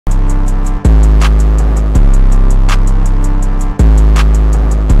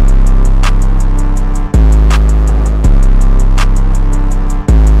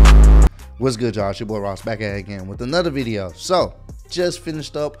What's good, y'all? It's your boy Ross back at it again with another video. So, just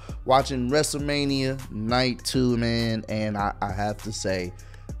finished up watching WrestleMania Night 2, man, and I have to say,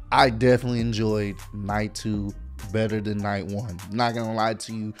 I definitely enjoyed Night 2 better than Night 1. I'm not gonna lie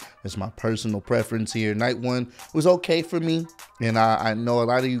to you, it's my personal preference here. Night 1 was okay for me, and I know a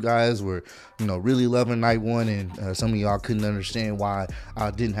lot of you guys were, really loving Night 1, and some of y'all couldn't understand why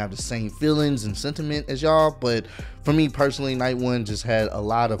I didn't have the same feelings and sentiment as y'all. But for me personally, Night 1 just had a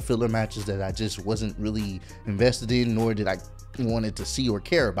lot of filler matches that I just wasn't really invested in, nor did I wanted to see or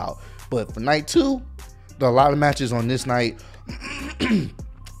care about. But for Night 2, a lot of matches on this night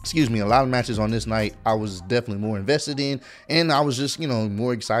excuse me, a lot of matches on this night I was definitely more invested in, and I was just,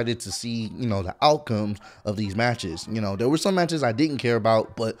 more excited to see, the outcomes of these matches. There were some matches I didn't care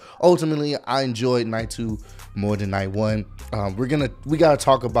about, but ultimately I enjoyed Night 2 more than Night 1. We gotta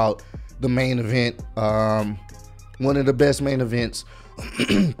talk about the main event, one of the best main events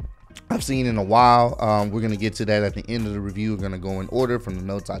I've seen in a while. We're gonna get to that at the end of the review. We're gonna go in order from the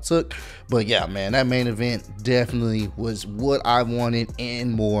notes I took, but yeah, man, that main event definitely was what I wanted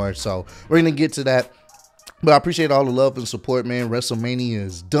and more. So we're gonna get to that, but I appreciate all the love and support, man. WrestleMania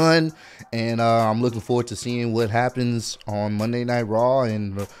is done, and I'm looking forward to seeing what happens on Monday Night Raw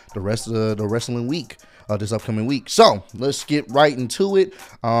and the rest of the wrestling week, this upcoming week. So let's get right into it.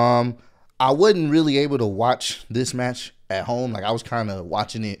 I wasn't really able to watch this match at home. Like, I was kind of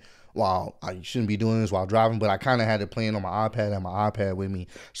watching it while I shouldn't be doing this while driving, but I kind of had it playing on my iPad. I had my iPad with me,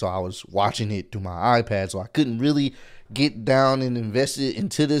 so I was watching it through my iPad, so I couldn't really get down and invested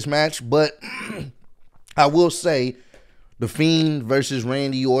into this match. But I will say, The Fiend versus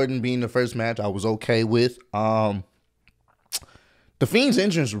Randy Orton being the first match, I was okay with. The Fiend's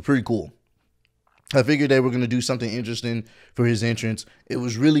entrance was pretty cool. I figured they were going to do something interesting for his entrance. It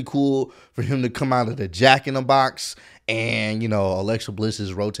was really cool for him to come out of the Jack in the Box, and, Alexa Bliss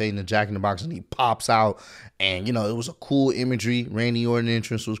is rotating the Jack in the Box, and he pops out, and, it was a cool imagery. Randy Orton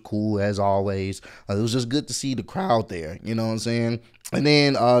entrance was cool, as always. It was just good to see the crowd there, you know what I'm saying? And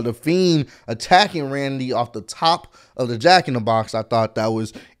then The Fiend attacking Randy off the top of the Jack in the Box, I thought that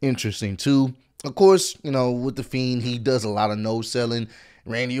was interesting, too. Of course, with The Fiend, he does a lot of no-selling.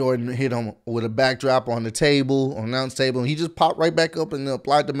 Randy Orton hit him with a backdrop on the table, on the announce table, and he just popped right back up and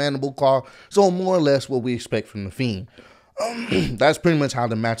applied the mandible claw. So more or less what we expect from The Fiend. That's pretty much how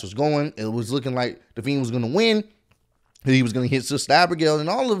the match was going. It was looking like The Fiend was going to win. He was going to hit Sister Abigail, and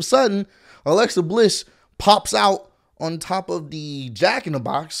all of a sudden, Alexa Bliss pops out on top of the Jack in the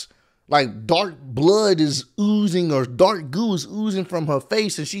Box. Like, dark blood is oozing, or dark goo is oozing from her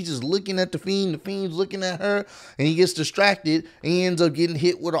face, and she's just looking at The Fiend. The Fiend's looking at her, and he gets distracted, and he ends up getting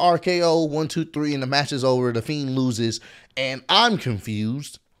hit with an RKO, 1, 2, 3, and the match is over. The Fiend loses, and I'm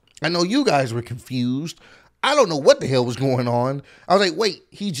confused. I know you guys were confused. I don't know what the hell was going on. I was like, wait,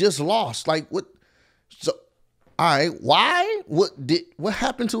 he just lost. Like, what? So, all right, why? What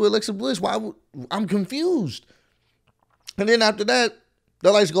happened to Alexa Bliss? I'm confused. And then after that,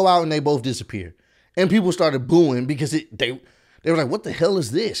 the lights go out and they both disappear. And people started booing because they were like, what the hell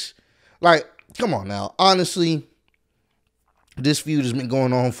is this? Like, come on now. Honestly, this feud has been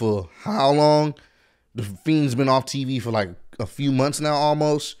going on for how long? The Fiend's been off TV for like a few months now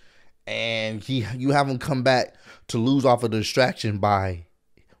almost. And you have him come back to lose off of the distraction by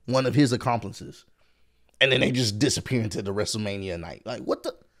one of his accomplices. And then they just disappear into the WrestleMania night. Like, what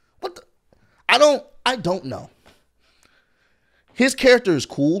the? I don't know. His character is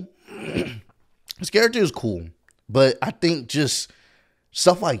cool. His character is cool, but I think just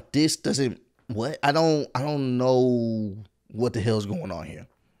stuff like this doesn't. I don't know what the hell's going on here.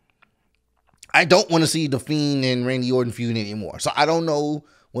 I don't want to see The Fiend and Randy Orton feud anymore. So I don't know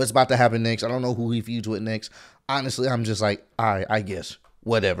what's about to happen next. I don't know who he feuds with next. Honestly, I'm just like, all right, I guess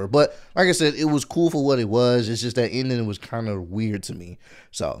whatever. But like I said, it was cool for what it was. It's just that ending was kind of weird to me.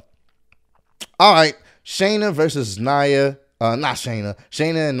 So, all right, Shayna versus Nia.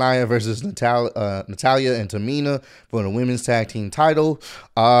 Shayna and Nia versus Natalya and Tamina for the women's tag team title.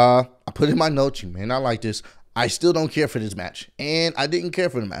 I put in my notes, you may not like this. I still don't care for this match, and I didn't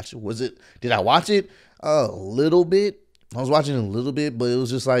care for the match. Did I watch it? A little bit. I was watching it a little bit, but it was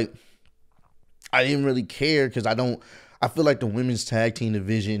just like, I didn't really care because I feel like the women's tag team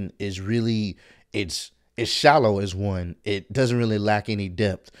division is really, it's shallow as one. It doesn't really lack any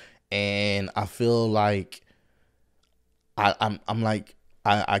depth, and I feel like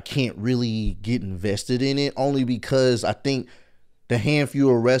I can't really get invested in it, only because I think the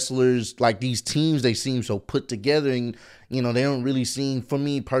handful of wrestlers, like these teams, they seem so put together, and they don't really seem, for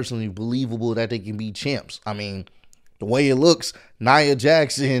me personally, believable that they can be champs. I mean, the way it looks, Nia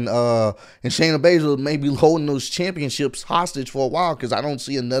Jackson and Shayna Baszler may be holding those championships hostage for a while, because I don't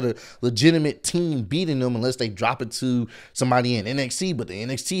see another legitimate team beating them unless they drop it to somebody in NXT. But the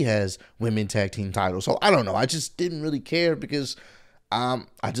NXT has women tag team titles, so I don't know. I just didn't really care because I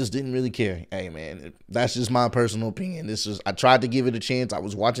just didn't really care. Hey man, that's just my personal opinion. I tried to give it a chance. I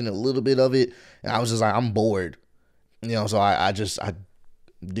was watching a little bit of it, and I was just like, I'm bored, so I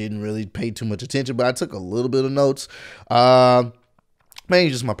didn't really pay too much attention, but I took a little bit of notes. Mainly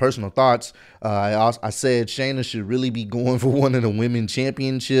just my personal thoughts. I said Shayna should really be going for one of the women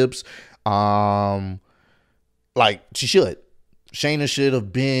championships. Like she should. Shayna should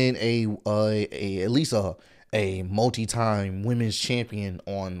have been at least a multi-time women's champion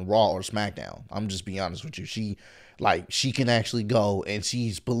on Raw or SmackDown. I'm just being honest with you. She can actually go, and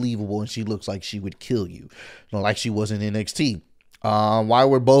she's believable, and she looks like she would kill you, like she was in NXT. Why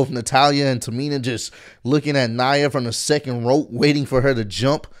were both Natalya and Tamina just looking at Nia from the second rope, waiting for her to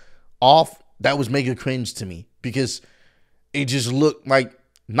jump off? That was mega cringe to me, because it just looked like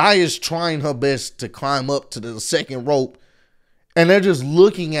Nia's trying her best to climb up to the second rope, and they're just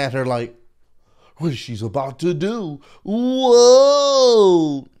looking at her like, what is she about to do?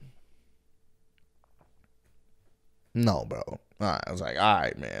 Whoa! No, bro. All right, I was like, all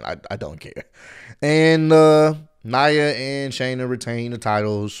right, man, I don't care. And Nia and Shayna retain the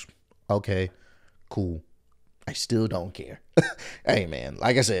titles. Okay, cool. I still don't care. Hey, man,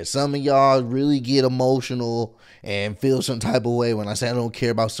 like I said, some of y'all really get emotional and feel some type of way when I say I don't care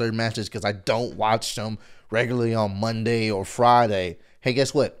about certain matches because I don't watch them regularly on Monday or Friday. Hey,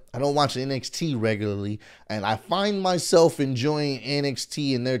 guess what? I don't watch NXT regularly, and I find myself enjoying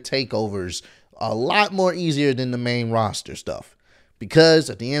NXT and their takeovers a lot more easier than the main roster stuff. Because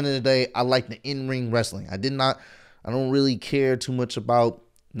at the end of the day, I like the in-ring wrestling. I don't really care too much about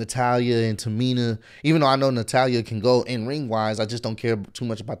Natalya and Tamina. Even though I know Natalya can go in-ring wise, I just don't care too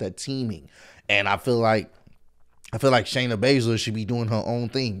much about that teaming. And I feel like Shayna Baszler should be doing her own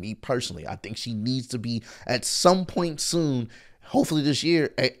thing. Me personally, I think she needs to be at some point soon, hopefully this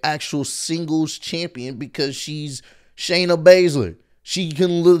year, an actual singles champion, because she's Shayna Baszler. She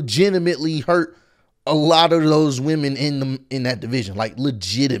can legitimately hurt a lot of those women in that division, like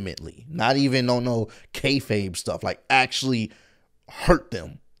legitimately, not even on no kayfabe stuff, like actually hurt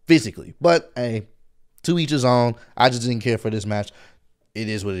them physically. But hey, to each his own. I just didn't care for this match. It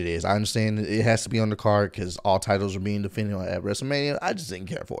is what it is. I understand it has to be on the card because all titles are being defended at WrestleMania. I just didn't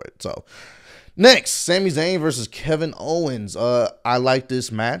care for it. So next, Sami Zayn versus Kevin Owens. I like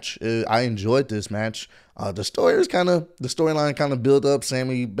this match. I enjoyed this match. The storyline kind of built up.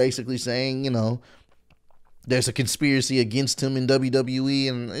 Sami basically saying, there's a conspiracy against him in WWE,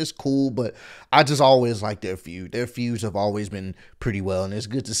 and it's cool, but I just always like their feud. Their feuds have always been pretty well, and it's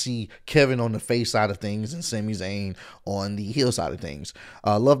good to see Kevin on the face side of things and Sami Zayn on the heel side of things.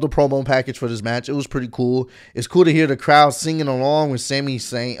 Love the promo package for this match. It was pretty cool. It's cool to hear the crowd singing along with Sami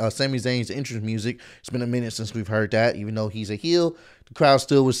Zayn's entrance music. It's been a minute since we've heard that, even though he's a heel. The crowd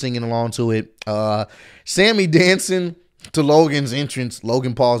still was singing along to it. Sami dancing to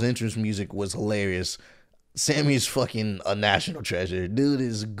Logan Paul's entrance music was hilarious. Sammy's fucking a national treasure. Dude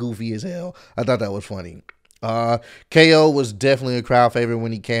is goofy as hell. I thought that was funny. KO was definitely a crowd favorite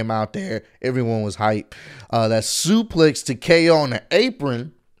when he came out there. Everyone was hype. That suplex to KO on the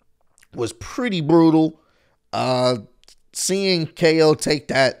apron was pretty brutal. Seeing KO take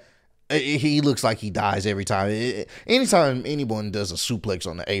that, he looks like he dies every time. Anytime anyone does a suplex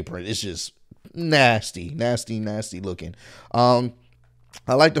on the apron, it's just nasty looking.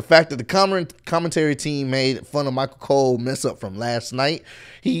 I like the fact that the commentary team made fun of Michael Cole mess up from last night.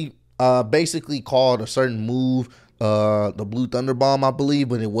 He basically called a certain move the Blue Thunder Bomb, I believe,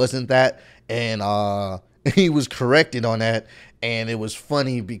 but it wasn't that. And he was corrected on that. And it was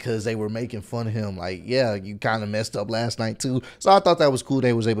funny because they were making fun of him. Like, yeah, you kind of messed up last night too. So I thought that was cool.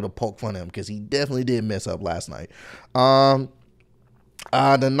 They was able to poke fun at him because he definitely did mess up last night. The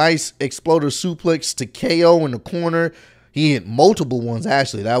nice exploder suplex to KO in the corner. He hit multiple ones,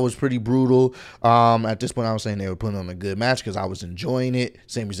 actually. That was pretty brutal. At this point, I was saying they were putting on a good match because I was enjoying it.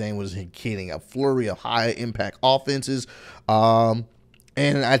 Sami Zayn was hitting a flurry of high-impact offenses. And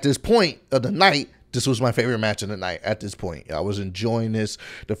at this point of the night, this was my favorite match of the night at this point. I was enjoying this.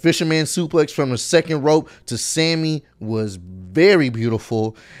 The Fisherman suplex from the second rope to Sami was very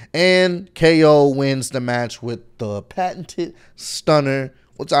beautiful. And KO wins the match with the patented stunner,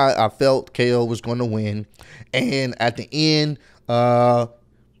 which I felt KO was going to win. And at the end,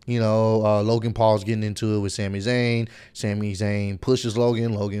 Logan Paul's getting into it with Sami Zayn. Sami Zayn pushes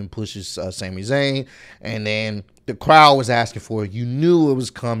Logan. Logan pushes Sami Zayn. And then the crowd was asking for it. You knew it was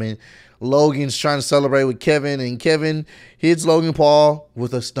coming. Logan's trying to celebrate with Kevin, and Kevin hits Logan Paul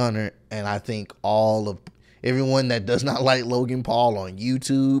with a stunner. And I think all of everyone that does not like Logan Paul on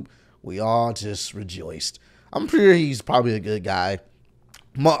YouTube, we all just rejoiced. I'm sure he's probably a good guy.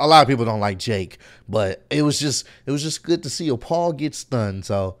 A lot of people don't like Jake, but it was just good to see a Paul get stunned.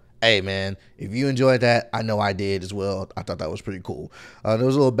 So, hey, man, if you enjoyed that, I know I did as well. I thought that was pretty cool. There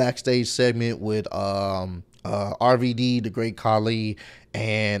was a little backstage segment with RVD, the Great Khali,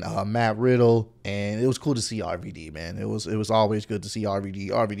 and Matt Riddle, and it was cool to see RVD, man. It was always good to see RVD.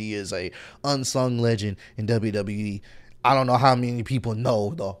 RVD is a unsung legend in WWE. I don't know how many people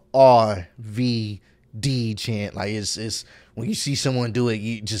know the RVD chant. Like, it's when you see someone do it,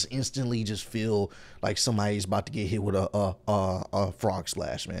 you just instantly just feel like somebody's about to get hit with a frog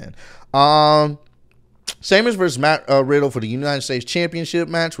splash, man. Sheamus versus Matt Riddle for the United States Championship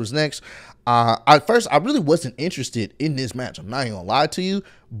match was next. At first, I really wasn't interested in this match. I'm not even gonna lie to you,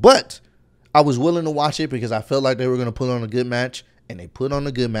 but I was willing to watch it because I felt like they were gonna put on a good match, and they put on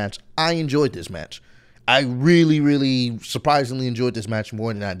a good match. I enjoyed this match. I really, really surprisingly enjoyed this match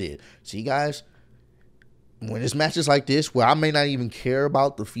more than I did. See, guys, when it's matches like this where I may not even care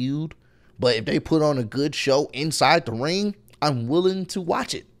about the feud, but if they put on a good show inside the ring, I'm willing to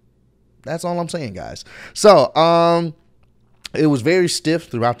watch it. That's all I'm saying, guys. So, it was very stiff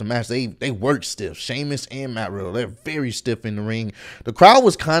throughout the match. They worked stiff. Sheamus and Matt Riddle, they're very stiff in the ring. The crowd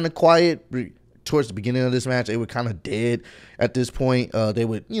was kind of quiet towards the beginning of this match. They were kind of dead at this point. They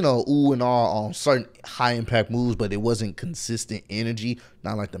would, ooh and all on certain high impact moves, but it wasn't consistent energy.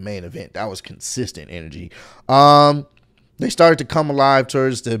 Not like the main event. That was consistent energy. They started to come alive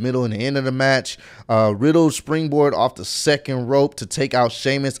towards the middle and the end of the match. Riddle's springboard off the second rope to take out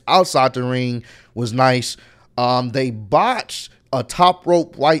Sheamus outside the ring was nice. They botched a top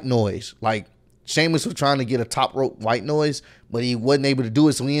rope white noise. Like, Sheamus was trying to get a top rope white noise, but he wasn't able to do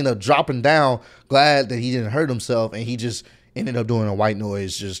it, so he ended up dropping down. Glad that he didn't hurt himself, and he just ended up doing a white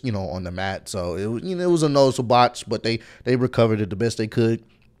noise just, on the mat. So it was, it was a noticeable botch, but they recovered it the best they could.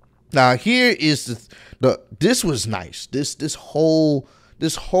 Now here is this was nice. This whole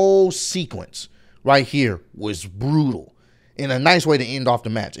sequence right here was brutal in a nice way to end off the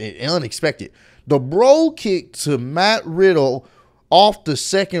match. Unexpected. The bro kick to Matt Riddle off the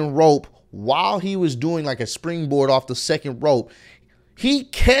second rope while he was doing like a springboard off the second rope. He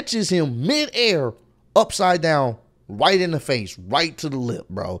catches him midair, upside down, right in the face, right to the lip,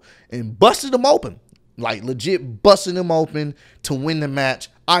 bro, and busted him open. Like, legit busting him open to win the match.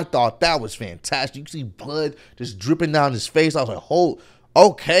 I thought that was fantastic. You see blood just dripping down his face. I was like, oh,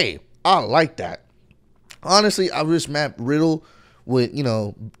 okay, I like that. Honestly, I wish Matt Riddle would,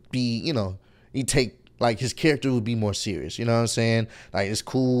 be, he'd take, like, his character would be more serious. You know what I'm saying? Like, it's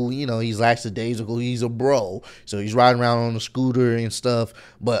cool. He's lackadaisical. He's a bro. So he's riding around on a scooter and stuff.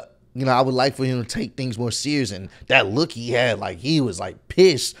 But, I would like for him to take things more serious. And that look he had, like, he was, like,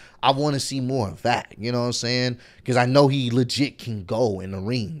 pissed. I want to see more of that. You know what I'm saying? Because I know he legit can go in the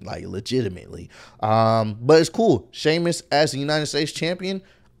ring, like, legitimately. But it's cool. Sheamus as the United States champion,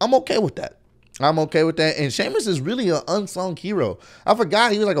 I'm okay with that. I'm okay with that. And Sheamus is really an unsung hero. I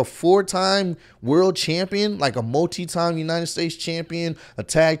forgot he was like a 4-time world champion, like a multi-time United States champion, a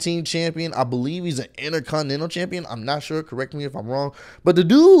tag team champion. I believe he's an intercontinental champion. I'm not sure. Correct me if I'm wrong. But the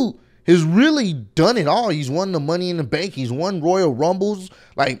dude has really done it all. He's won the Money in the Bank. He's won Royal Rumbles.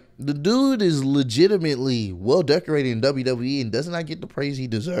 Like, the dude is legitimately well decorated in WWE and does not get the praise he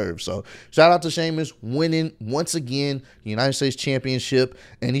deserves. So shout out to Sheamus winning once again the United States Championship,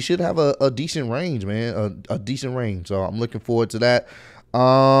 and he should have a decent range, man, a decent range. So I'm looking forward to that.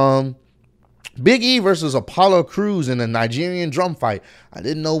 Big E versus Apollo Crews in a Nigerian drum fight. I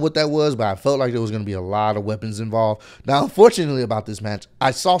didn't know what that was, but I felt like there was going to be a lot of weapons involved. Now, unfortunately about this match,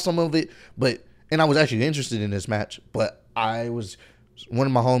 I saw some of it, and I was actually interested in this match, but one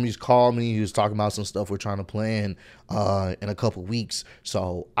of my homies called me. He was talking about some stuff we're trying to plan in a couple weeks.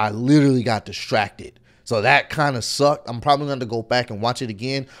 So I literally got distracted. So that kind of sucked. I'm probably going to go back and watch it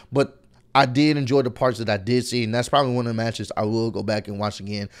again, but I did enjoy the parts that I did see, and that's probably one of the matches I will go back and watch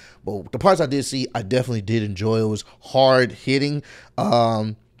again. But the parts I did see, I definitely did enjoy. It was hard hitting.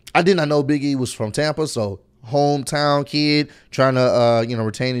 I did not know Big E was from Tampa, so hometown kid trying to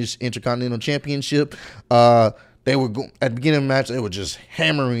retain his Intercontinental Championship. They were at the beginning of the match, they were just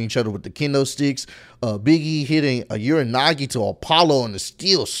hammering each other with the kendo sticks. Big E hitting a Uranagi to Apollo on the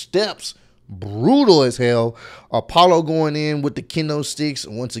steel steps. Brutal as hell. Apollo going in with the kendo sticks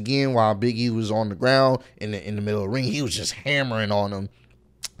once again while Big E was on the ground in the middle of the ring. He was just hammering on him.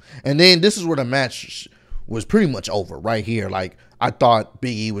 And then this is where the match was pretty much over right here. Like, I thought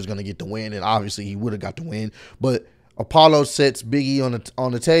Big E was going to get the win, and obviously he would have got the win. But Apollo sets Big E on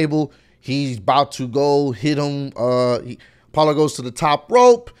the table. He's about to go hit him. Apollo goes to the top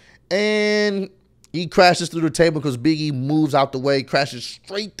rope, and he crashes through the table because Big E moves out the way, crashes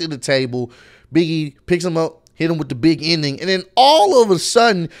straight through the table. Big E picks him up, hit him with the big ending, and then all of a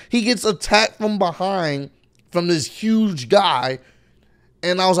sudden, he gets attacked from behind from this huge guy.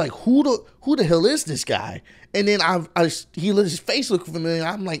 And I was like, who the hell is this guy? And then his face looked familiar.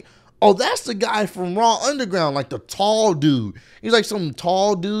 I'm like, oh, that's the guy from Raw Underground, like the tall dude. He's like some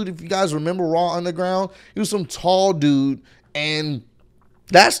tall dude. If you guys remember Raw Underground, he was some tall dude. And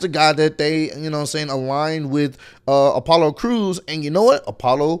that's the guy that they, you know what I'm saying, aligned with Apollo Crews. And you know what?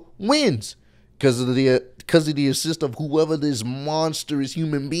 Apollo wins because of the assist of whoever this monstrous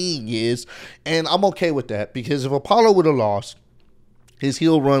human being is. And I'm okay with that, because if Apollo would have lost, his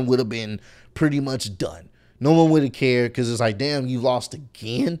heel run would have been pretty much done. No one would have cared, because it's like, damn, you lost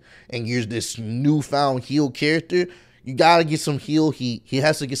again, and you're this newfound heel character. You got to get some heel heat. He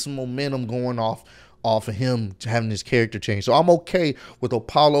has to get some momentum going off of him having his character change. So I'm okay with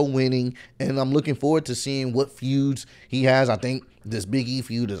Apollo winning, and I'm looking forward to seeing what feuds he has. I think this Big E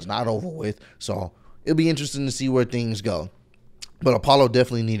feud is not over with, so it'll be interesting to see where things go. But Apollo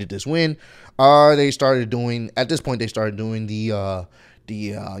definitely needed this win. At this point, they started doing the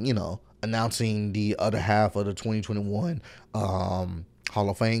announcing the other half of the 2021 Hall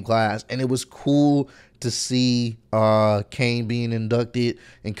of Fame class. And it was cool to see Kane being inducted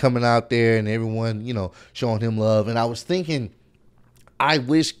and coming out there and everyone, showing him love. And I was thinking, I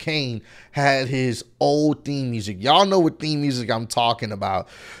wish Kane had his old theme music. Y'all know what theme music I'm talking about.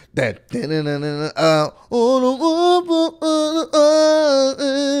 That crashing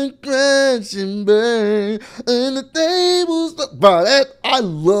burn and the tables. Bro,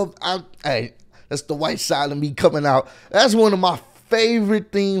 hey, that's the white side of me coming out. That's one of my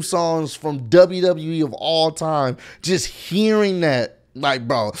favorite theme songs from WWE of all time. Just hearing that. Like,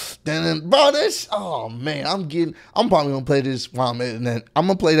 bro, this, oh man, I'm probably gonna play this while I'm editing that. I'm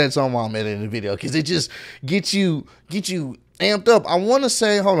gonna play that song while I'm editing the video, because it just get you amped up. I want to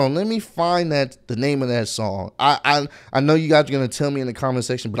say, hold on, let me find the name of that song. I know you guys are gonna tell me in the comment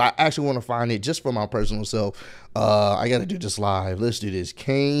section, but I actually want to find it just for my personal self. I gotta do this live. Let's do this.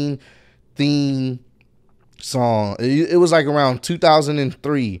 Kane theme song. It was like around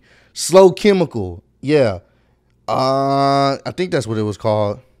 2003. Slow Chemical. Yeah. I think that's what it was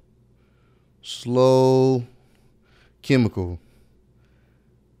called. Slow Chemical.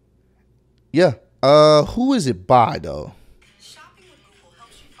 Yeah. Who is it by, though?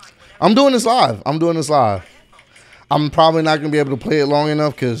 I'm doing this live. I'm probably not gonna be able to play it long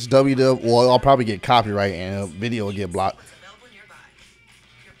enough, because I'll probably get copyright and the video will get blocked.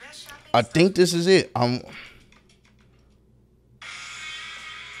 I think this is it.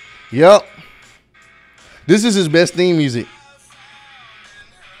 Yep. This is his best theme music.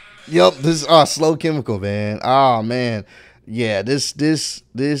 Yep, this is Slow Chemical, man. Oh man. Yeah, this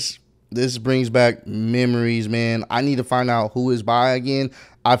brings back memories, man. I need to find out who is by again.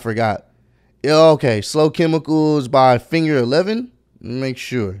 I forgot. Yeah, okay, Slow Chemical is by Finger 11. Make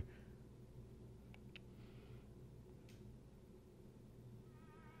sure.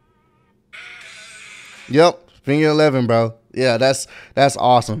 Yep, Finger 11, bro. Yeah, that's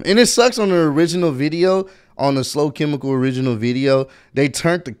awesome. And it sucks on the original video, on the Slow Chemical original video, they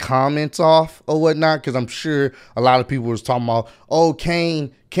turned the comments off or whatnot, because I'm sure a lot of people was talking about, oh,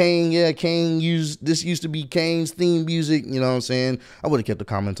 Kane used to be Kane's theme music. You know what I'm saying? I would have kept the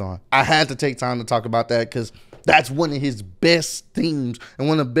comments on. I had to take time to talk about that, because that's one of his best themes, and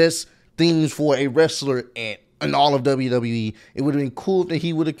one of the best themes for a wrestler in all of WWE. It would have been cool if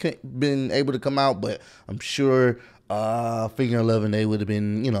he would have been able to come out, but I'm sure Figure 11, they would have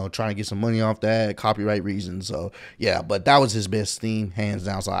been, trying to get some money off that, copyright reasons. So yeah, but that was his best theme, hands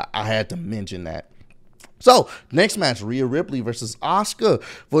down. So I had to mention that. So next match, Rhea Ripley versus Asuka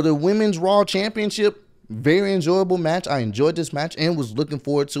for the Women's Raw Championship. Very enjoyable match. I enjoyed this match and was looking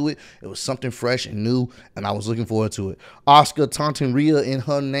forward to it. It was something fresh and new, and I was looking forward to it. Asuka taunting Rhea in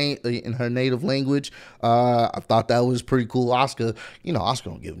her native language. I thought that was pretty cool. Asuka, Asuka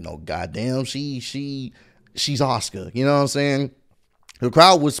don't give no goddamn. She's Asuka. You know what I'm saying? The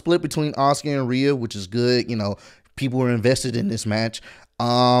crowd was split between Asuka and Rhea, which is good. People were invested in this match.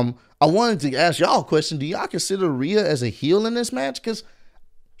 I wanted to ask y'all a question. Do y'all consider Rhea as a heel in this match? Because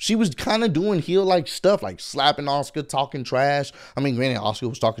she was kind of doing heel-like stuff, like slapping Asuka, talking trash. I mean, granted, Asuka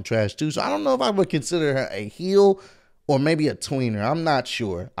was talking trash too, so I don't know if I would consider her a heel or maybe a tweener. I'm not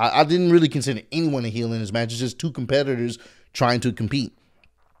sure. I didn't really consider anyone a heel in this match. It's just two competitors trying to compete.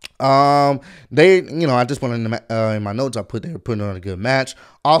 They, at this point in my notes, I put they were putting on a good match.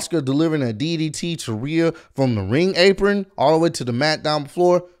 Oscar delivering a DDT to Rhea from the ring apron all the way to the mat down the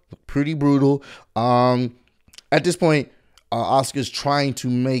floor. Pretty brutal. At this point, Oscar's trying to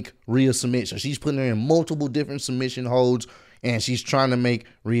make Rhea submit. So she's putting her in multiple different submission holds, and she's trying to make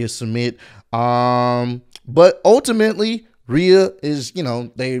Rhea submit. But ultimately, Rhea is,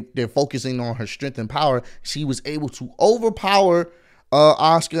 they're focusing on her strength and power. She was able to overpower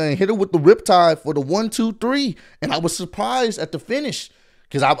Oscar and hit her with the riptide for the 1, 2, 3. And I was surprised at the finish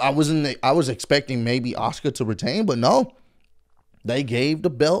because I was expecting maybe Oscar to retain, but no, they gave the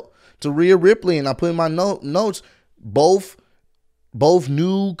belt to Rhea Ripley. And I put in my notes both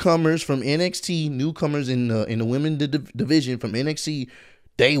newcomers from NXT, newcomers in the women's division from NXT,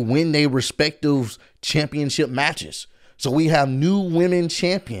 they win their respective championship matches. So we have new women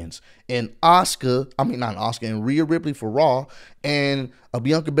champions and and Rhea Ripley for Raw and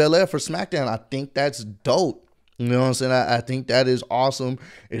Bianca Belair for SmackDown. I think that's dope. You know what I'm saying? I think that is awesome.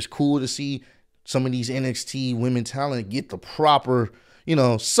 It's cool to see some of these NXT women talent get the proper,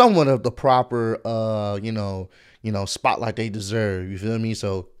 somewhat of the proper, spotlight they deserve. You feel me?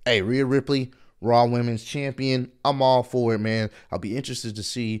 So, hey, Rhea Ripley, Raw Women's Champion. I'm all for it, man. I'll be interested to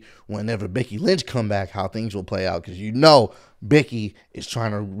see whenever Becky Lynch come back how things will play out, because Becky is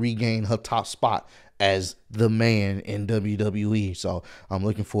trying to regain her top spot as the man in WWE. So I'm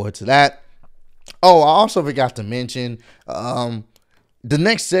looking forward to that. Oh, I also forgot to mention the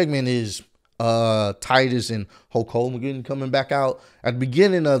next segment is Titus and Hulk Hogan coming back out. At the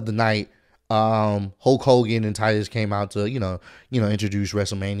beginning of the night, Hulk Hogan and Titus came out to, introduce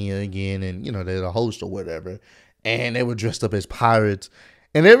WrestleMania again, and, they're the host or whatever. And they were dressed up as pirates.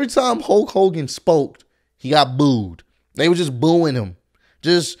 And every time Hulk Hogan spoke, he got booed. They were just booing him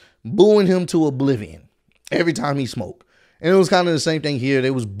to oblivion every time he spoke. And it was kind of the same thing here. They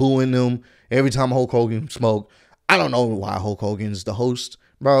was booing him every time Hulk Hogan spoke. I don't know why Hulk Hogan's the host,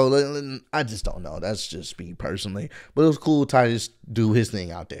 bro. I just don't know. That's just me personally. But it was cool Titus do his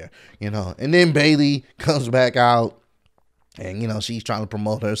thing out there, And then Bayley comes back out and, she's trying to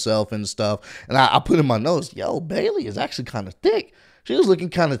promote herself and stuff. And I put in my notes, Bayley is actually kind of thick. She was looking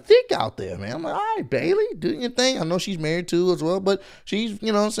kind of thick out there, man. I'm like, all right, Bayley, do your thing. I know she's married too as well, but she's,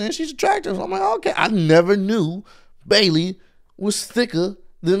 she's attractive. So I'm like, okay. I never knew Bayley was thicker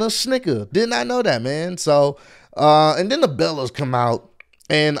than a Snicker. Did not know that, man. So, and then the Bellas come out.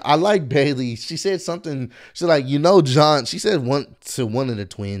 And I like Bayley. She said something. She's like, John. She said to one of the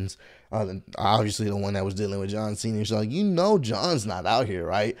twins, obviously the one that was dealing with John Cena. She's like, John's not out here,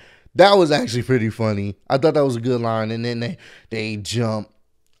 right? That was actually pretty funny. I thought that was a good line. And then they jump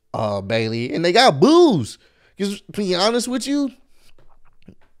Bayley, and they got boos. Because to be honest with you,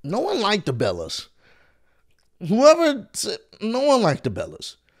 no one liked the Bellas. No one liked the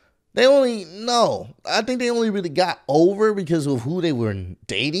Bellas. I think they only really got over because of who they were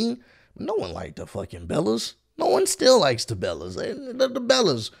dating. No one liked the fucking Bellas. No one still likes the Bellas. The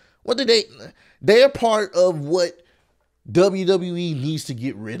Bellas, they're part of what WWE needs to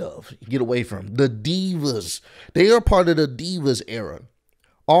get away from. The Divas. They are part of the Divas era.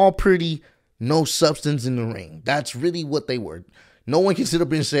 All pretty, no substance in the ring. That's really what they were. No one can sit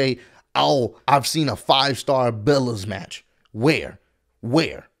up and say, oh, I've seen a 5-star Bellas match. Where?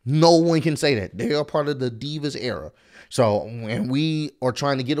 No one can say that. They are part of the Divas era. So, and we are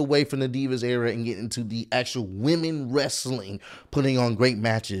trying to get away from the Divas era and get into the actual women wrestling, putting on great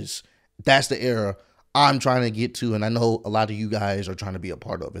matches. That's the era I'm trying to get to, and I know a lot of you guys are trying to be a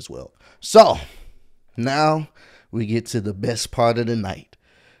part of as well. So, now we get to the best part of the night.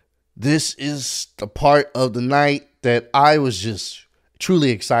 This is the part of the night that I was just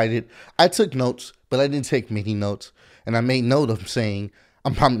truly excited. I took notes, but I didn't take many notes. And I made note of saying,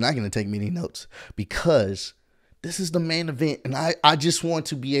 I'm probably not going to take many notes because this is the main event. And I just want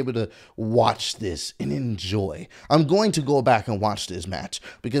to be able to watch this and enjoy. I'm going to go back and watch this match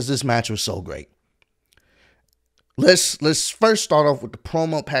because this match was so great. Let's first start off with the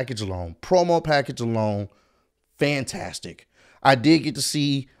promo package alone. Promo package alone, fantastic. I did get to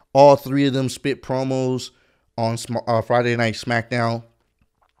see all three of them spit promos on Friday Night SmackDown.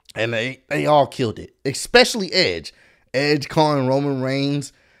 And they all killed it, especially Edge. Edge calling Roman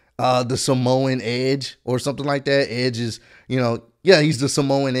Reigns the Samoan Edge or something like that. Edge is, he's the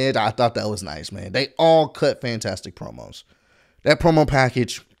Samoan Edge. I thought that was nice, man. They all cut fantastic promos. That promo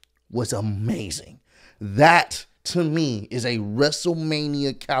package was amazing. That, to me, is a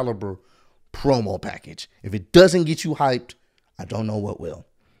WrestleMania caliber promo package. If it doesn't get you hyped, I don't know what will.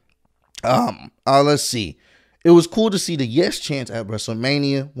 Let's see. It was cool to see the yes chants at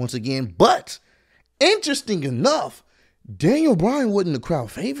WrestleMania once again, but interesting enough, Daniel Bryan wasn't the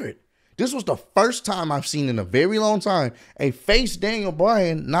crowd favorite. This was the first time I've seen in a very long time a face Daniel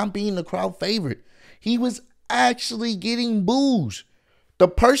Bryan not being the crowd favorite. He was actually getting boos. The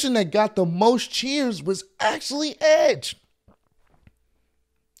person that got the most cheers was actually Edge.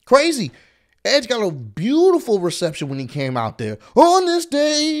 Crazy. Edge got a beautiful reception when he came out there. On this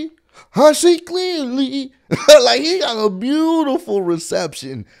day, I see clearly. Like, he got a beautiful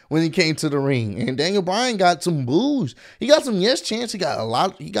reception when he came to the ring. And Daniel Bryan got some boos. He got some yes chance. He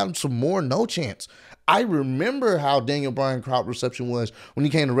got some more no chance. I remember how Daniel Bryan crowd reception was when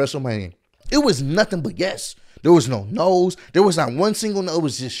he came to WrestleMania. It was nothing but yes. There was no no's. There was not one single no. It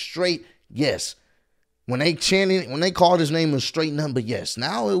was just straight yes. When they called his name, it was straight nothing but yes.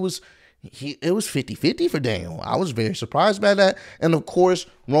 Now it was 50-50 for Daniel. I was very surprised by that. And of course,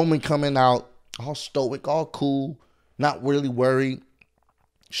 Roman coming out all stoic, all cool, not really worried.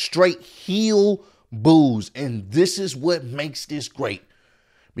 Straight heel boos. And this is what makes this great.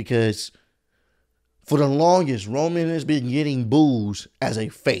 Because for the longest, Roman has been getting boos as a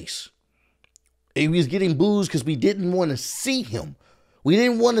face. He was getting boos because we didn't want to see him. We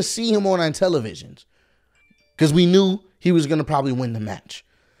didn't want to see him on our televisions. Because we knew he was going to probably win the match.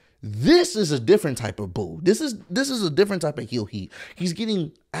 This is a different type of boo. This is a different type of heel heat. He's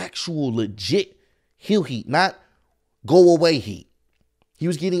getting actual legit heel heat, not go away heat. He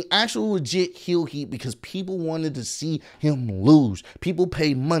was getting actual legit heel heat because people wanted to see him lose. People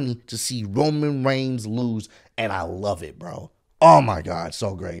pay money to see Roman Reigns lose, and I love it, bro. Oh my God,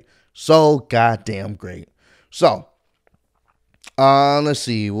 so great. So goddamn great. So, let's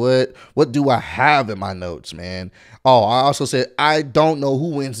see. What do I have in my notes, man? Oh, I also said I don't know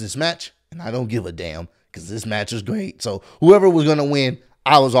who wins this match, and I don't give a damn because this match is great. So whoever was gonna win,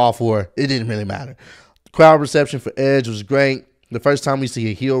 I was all for it. It didn't really matter. The crowd reception for Edge was great. The first time we see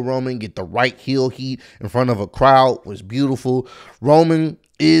a heel Roman get the right heel heat in front of a crowd was beautiful. Roman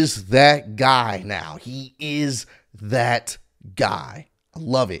is that guy now. He is that guy. I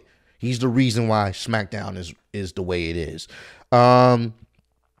love it. He's the reason why SmackDown is the way it is. Roman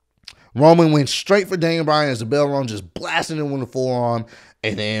went straight for Daniel Bryan as the bell rung, just blasting him with the forearm.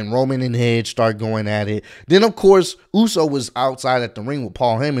 And then Roman and Edge start going at it. Then, of course, Uso was outside at the ring with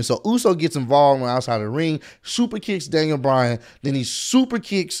Paul Heyman. So Uso gets involved outside of the ring, super kicks Daniel Bryan. Then he super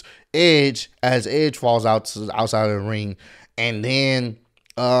kicks Edge as Edge falls outside of the ring. And then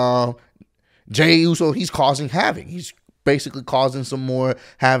Jey Uso, he's causing havoc. He's basically causing some more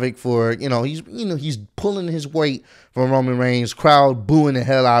havoc for, he's pulling his weight from Roman Reigns. Crowd booing the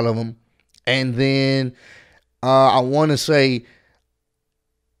hell out of him. And then I want to say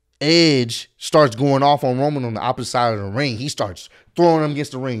Edge starts going off on Roman on the opposite side of the ring. He starts throwing him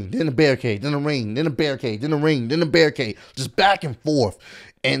against the ring, then the barricade, then the ring, then the barricade, then the ring, then the barricade, just back and forth.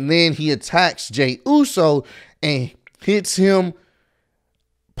 And then he attacks Jey Uso and hits him,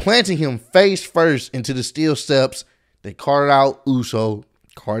 planting him face first into the steel steps. They carted out Uso,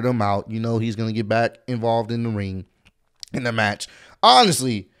 carted him out. You know he's going to get back involved in the ring, in the match.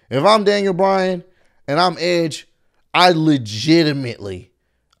 Honestly, if I'm Daniel Bryan and I'm Edge, I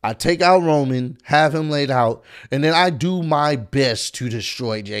take out Roman, have him laid out, and then I do my best to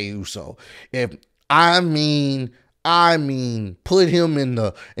destroy Jey Uso. Put him in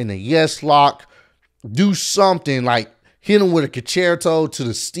the yes lock, do something like hit him with a concerto to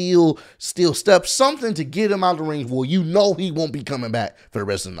the steel steps, something to get him out of the ring. Well, you know he won't be coming back for the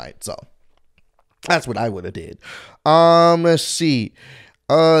rest of the night. So that's what I would have did. Let's see.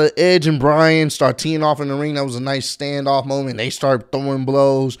 Edge and Bryan start teeing off in the ring. That was a nice standoff moment. They start throwing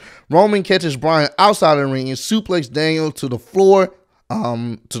blows. Roman catches Bryan outside of the ring and suplexes Daniel to the floor,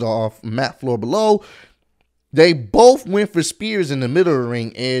 to the mat floor below. They both went for spears in the middle of the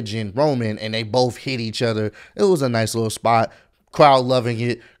ring, Edge and Roman, and they both hit each other. It was a nice little spot. Crowd loving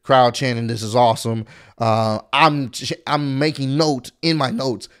it. Crowd chanting, "This is awesome." I'm making notes in my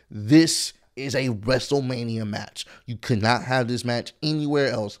notes. This is a WrestleMania match. You could not have this match anywhere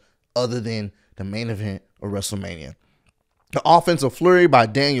else other than the main event of WrestleMania. The offensive flurry by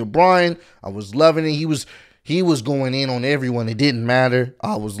Daniel Bryan, I was loving it. He was going in on everyone. It didn't matter.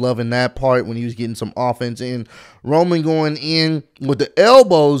 I was loving that part when he was getting some offense in. Roman going in with the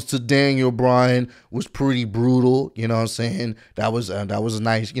elbows to Daniel Bryan was pretty brutal. You know what I'm saying? That was a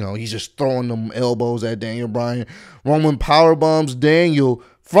nice, he's just throwing them elbows at Daniel Bryan. Roman power bombs Daniel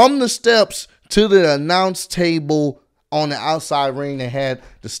from the steps to the announce table on the outside ring. They had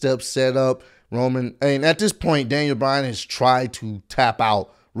the steps set up. Roman, and at this point, Daniel Bryan has tried to tap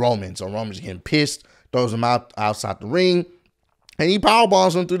out Roman. So Roman's getting pissed, throws him outside the ring, and he power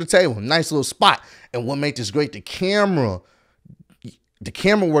bombs him through the table. Nice little spot. And what made this great, the camera the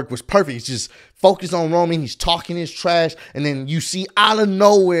camera work was perfect. It's just focused on Roman. He's talking his trash, and then you see out of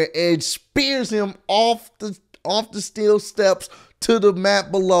nowhere Edge spears him off the steel steps to the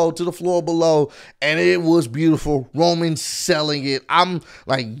mat below, to the floor below, and it was beautiful. Roman selling it. I'm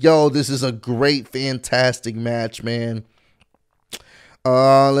like, yo, this is a great, fantastic match, man.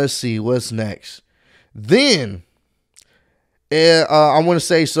 Let's see what's next. Then I want to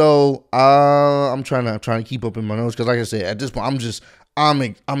say, so I'm trying to keep up in my notes because, like I said, at this point,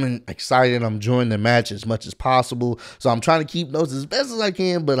 I'm excited. I'm enjoying the match as much as possible. So I'm trying to keep notes as best as I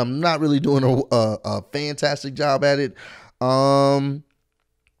can, but I'm not really doing a fantastic job at it.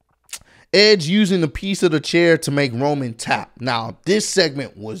 Edge using the piece of the chair to make Roman tap. Now, this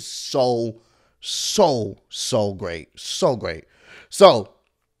segment was so great. So great. So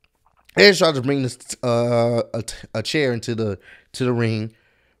Edge tried to bring this a chair into the ring.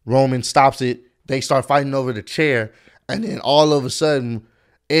 Roman stops it. They start fighting over the chair. And then all of a sudden,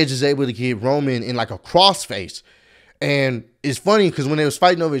 Edge is able to get Roman in like a crossface. And it's funny because when they was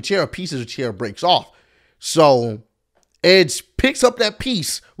fighting over the chair, a piece of the chair breaks off. So Edge picks up that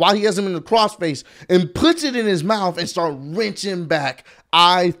piece while he has him in the crossface and puts it in his mouth and start wrenching back.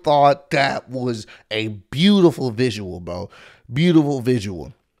 I thought that was a beautiful visual, bro. Beautiful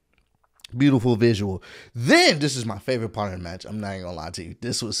visual. Beautiful visual. Then, this is my favorite part of the match. I'm not even gonna lie to you.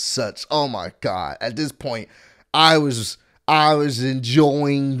 This was such, oh my God. At this point, I was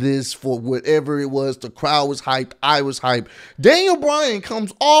enjoying this for whatever it was. The crowd was hyped. I was hyped. Daniel Bryan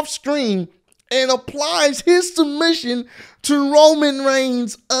comes off screen and applies his submission to Roman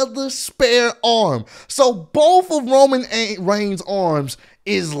Reigns' other spare arm. So both of Roman Reigns' arms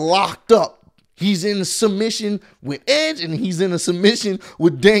is locked up. He's in a submission with Edge and he's in a submission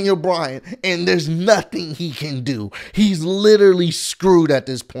with Daniel Bryan, and there's nothing he can do. He's literally screwed at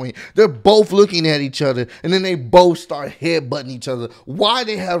this point. They're both looking at each other, and then they both start headbutting each other. Why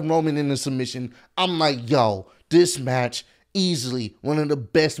they have Roman in the submission? I'm like, yo, this match, easily one of the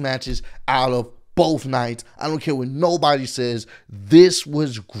best matches out of both nights. I don't care what nobody says. This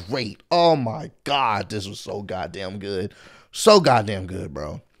was great. Oh my God, this was so goddamn good. So goddamn good,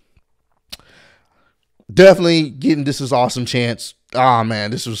 bro. Definitely getting This Is Awesome chance. Oh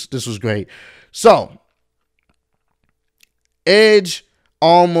man, this was great. So Edge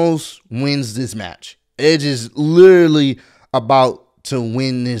almost wins this match. Edge is literally about to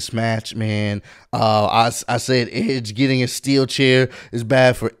win this match, man. I said Edge getting a steel chair is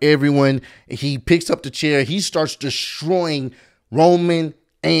bad for everyone. He picks up the chair. He starts destroying Roman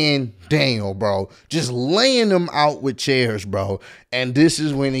and Daniel, bro. Just laying them out with chairs, bro. And this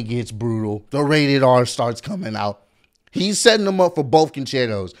is when it gets brutal. The rated R starts coming out. He's setting them up for both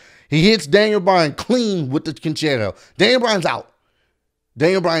concertos. He hits Daniel Bryan clean with the concerto. Daniel Bryan's out.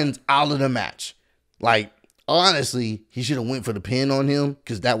 Daniel Bryan's out of the match. Like, honestly, he should have went for the pin on him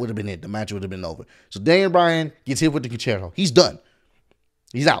because that would have been it. The match would have been over. So Daniel Bryan gets hit with the concerto. He's done.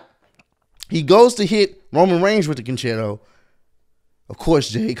 He's out. He goes to hit Roman Reigns with the concerto. Of course,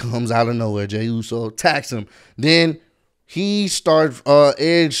 Jay comes out of nowhere. Jey Uso attacks him. Then he starts,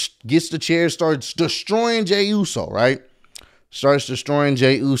 Edge gets the chair, starts destroying Jey Uso, right? Starts destroying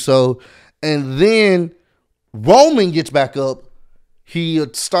Jey Uso. And then Roman gets back up. He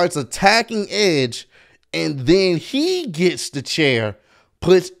starts attacking Edge. And then he gets the chair,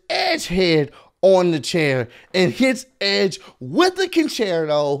 puts Edge's head on the chair, and hits Edge with the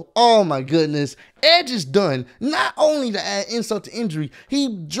concerto. Oh my goodness. Edge is done. Not only to add insult to injury,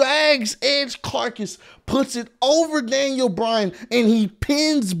 he drags Edge's carcass, puts it over Daniel Bryan, and he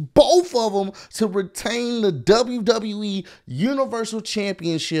pins both of them to retain the WWE Universal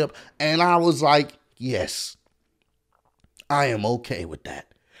Championship. And I was like, yes, I am okay with that.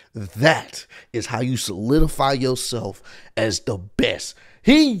 That is how you solidify yourself as the best.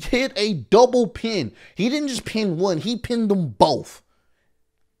 He hit a double pin. He didn't just pin one. He pinned them both.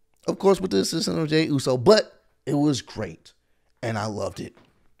 Of course, with the assistance of Jey Uso. But it was great. And I loved it.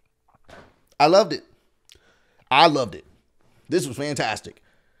 I loved it. I loved it. This was fantastic.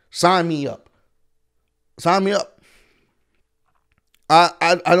 Sign me up. Sign me up.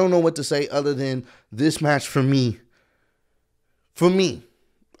 I don't know what to say other than this match for me. For me.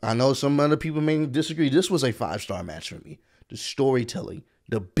 I know some other people may disagree. This was a 5-star match for me. The storytelling,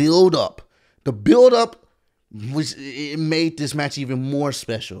 the build-up. The build-up, it made this match even more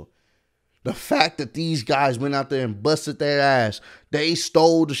special. The fact that these guys went out there and busted their ass. They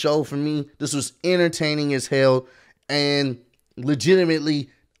stole the show from me. This was entertaining as hell. And legitimately,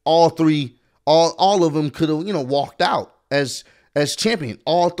 all of them could have, walked out as champion.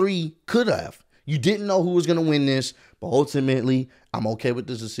 All three could have. You didn't know who was going to win this. But ultimately, I'm okay with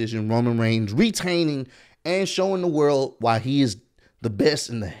this decision. Roman Reigns retaining and showing the world why he is the best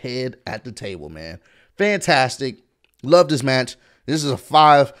in the head at the table, man. Fantastic. Love this match. This is a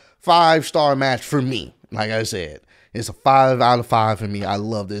five-star match for me. Like I said, it's a 5 out of 5 for me. I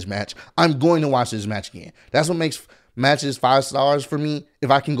love this match. I'm going to watch this match again. That's what makes matches 5 stars for me,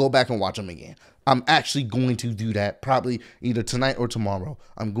 if I can go back and watch them again. I'm actually going to do that probably either tonight or tomorrow.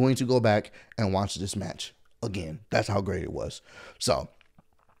 I'm going to go back and watch this match again. That's how great it was. So,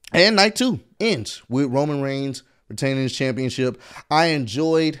 and night 2 ends with Roman Reigns retaining his championship. I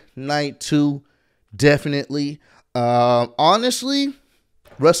enjoyed night 2, definitely. Honestly,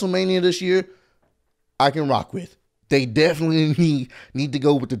 WrestleMania this year, I can rock with. They definitely need to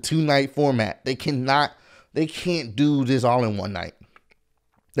go with the 2-night format. They can't do this all in one night.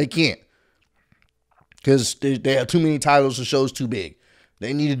 They can't. Because they have too many titles, the show's too big.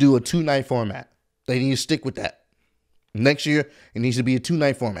 They need to do a 2-night format. They need to stick with that. Next year, it needs to be a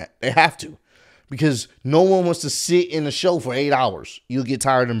 2-night format. They have to. Because no one wants to sit in a show for 8 hours. You'll get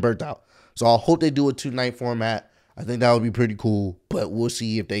tired and burnt out. So I hope they do a 2-night format. I think that would be pretty cool. But we'll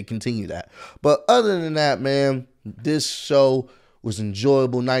see if they continue that. But other than that, man, this show was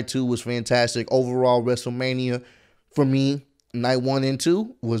enjoyable. Night 2 was fantastic. Overall, WrestleMania, for me, night 1 and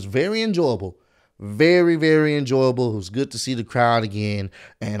 2 was very enjoyable. Very, very enjoyable. It was good to see the crowd again.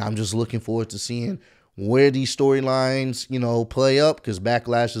 And I'm just looking forward to seeing where these storylines, play up. Because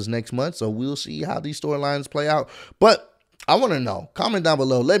Backlash is next month. So we'll see how these storylines play out. But I want to know. Comment down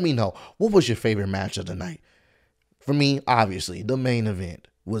below. Let me know. What was your favorite match of the night? For me, obviously, the main event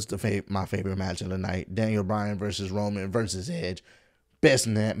was my favorite match of the night. Daniel Bryan versus Roman versus Edge. Best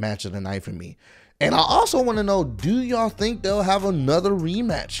match of the night for me. And I also want to know, do y'all think they'll have another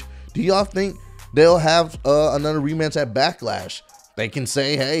rematch? Do y'all think they'll have another rematch at Backlash? They can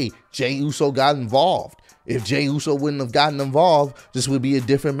say, hey, Jey Uso got involved. If Jey Uso wouldn't have gotten involved, this would be a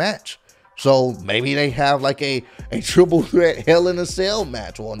different match. So maybe they have like a triple threat Hell in a Cell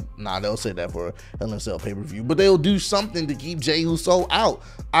match. Well, they'll say that for a Hell in a Cell pay-per-view. But they'll do something to keep Jey Uso out.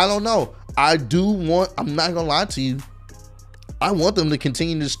 I don't know. I'm not going to lie to you. I want them to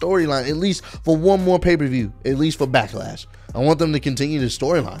continue the storyline, at least for one more pay-per-view, at least for Backlash. I want them to continue the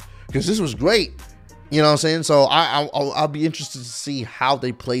storyline because this was great. You know what I'm saying? So I'll be interested to see how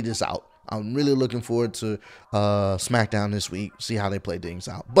they play this out. I'm really looking forward to SmackDown this week, see how they play things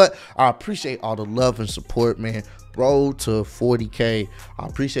out. But I appreciate all the love and support, man. Road to 40K. I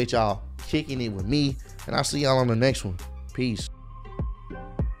appreciate y'all kicking it with me, and I'll see y'all on the next one. Peace.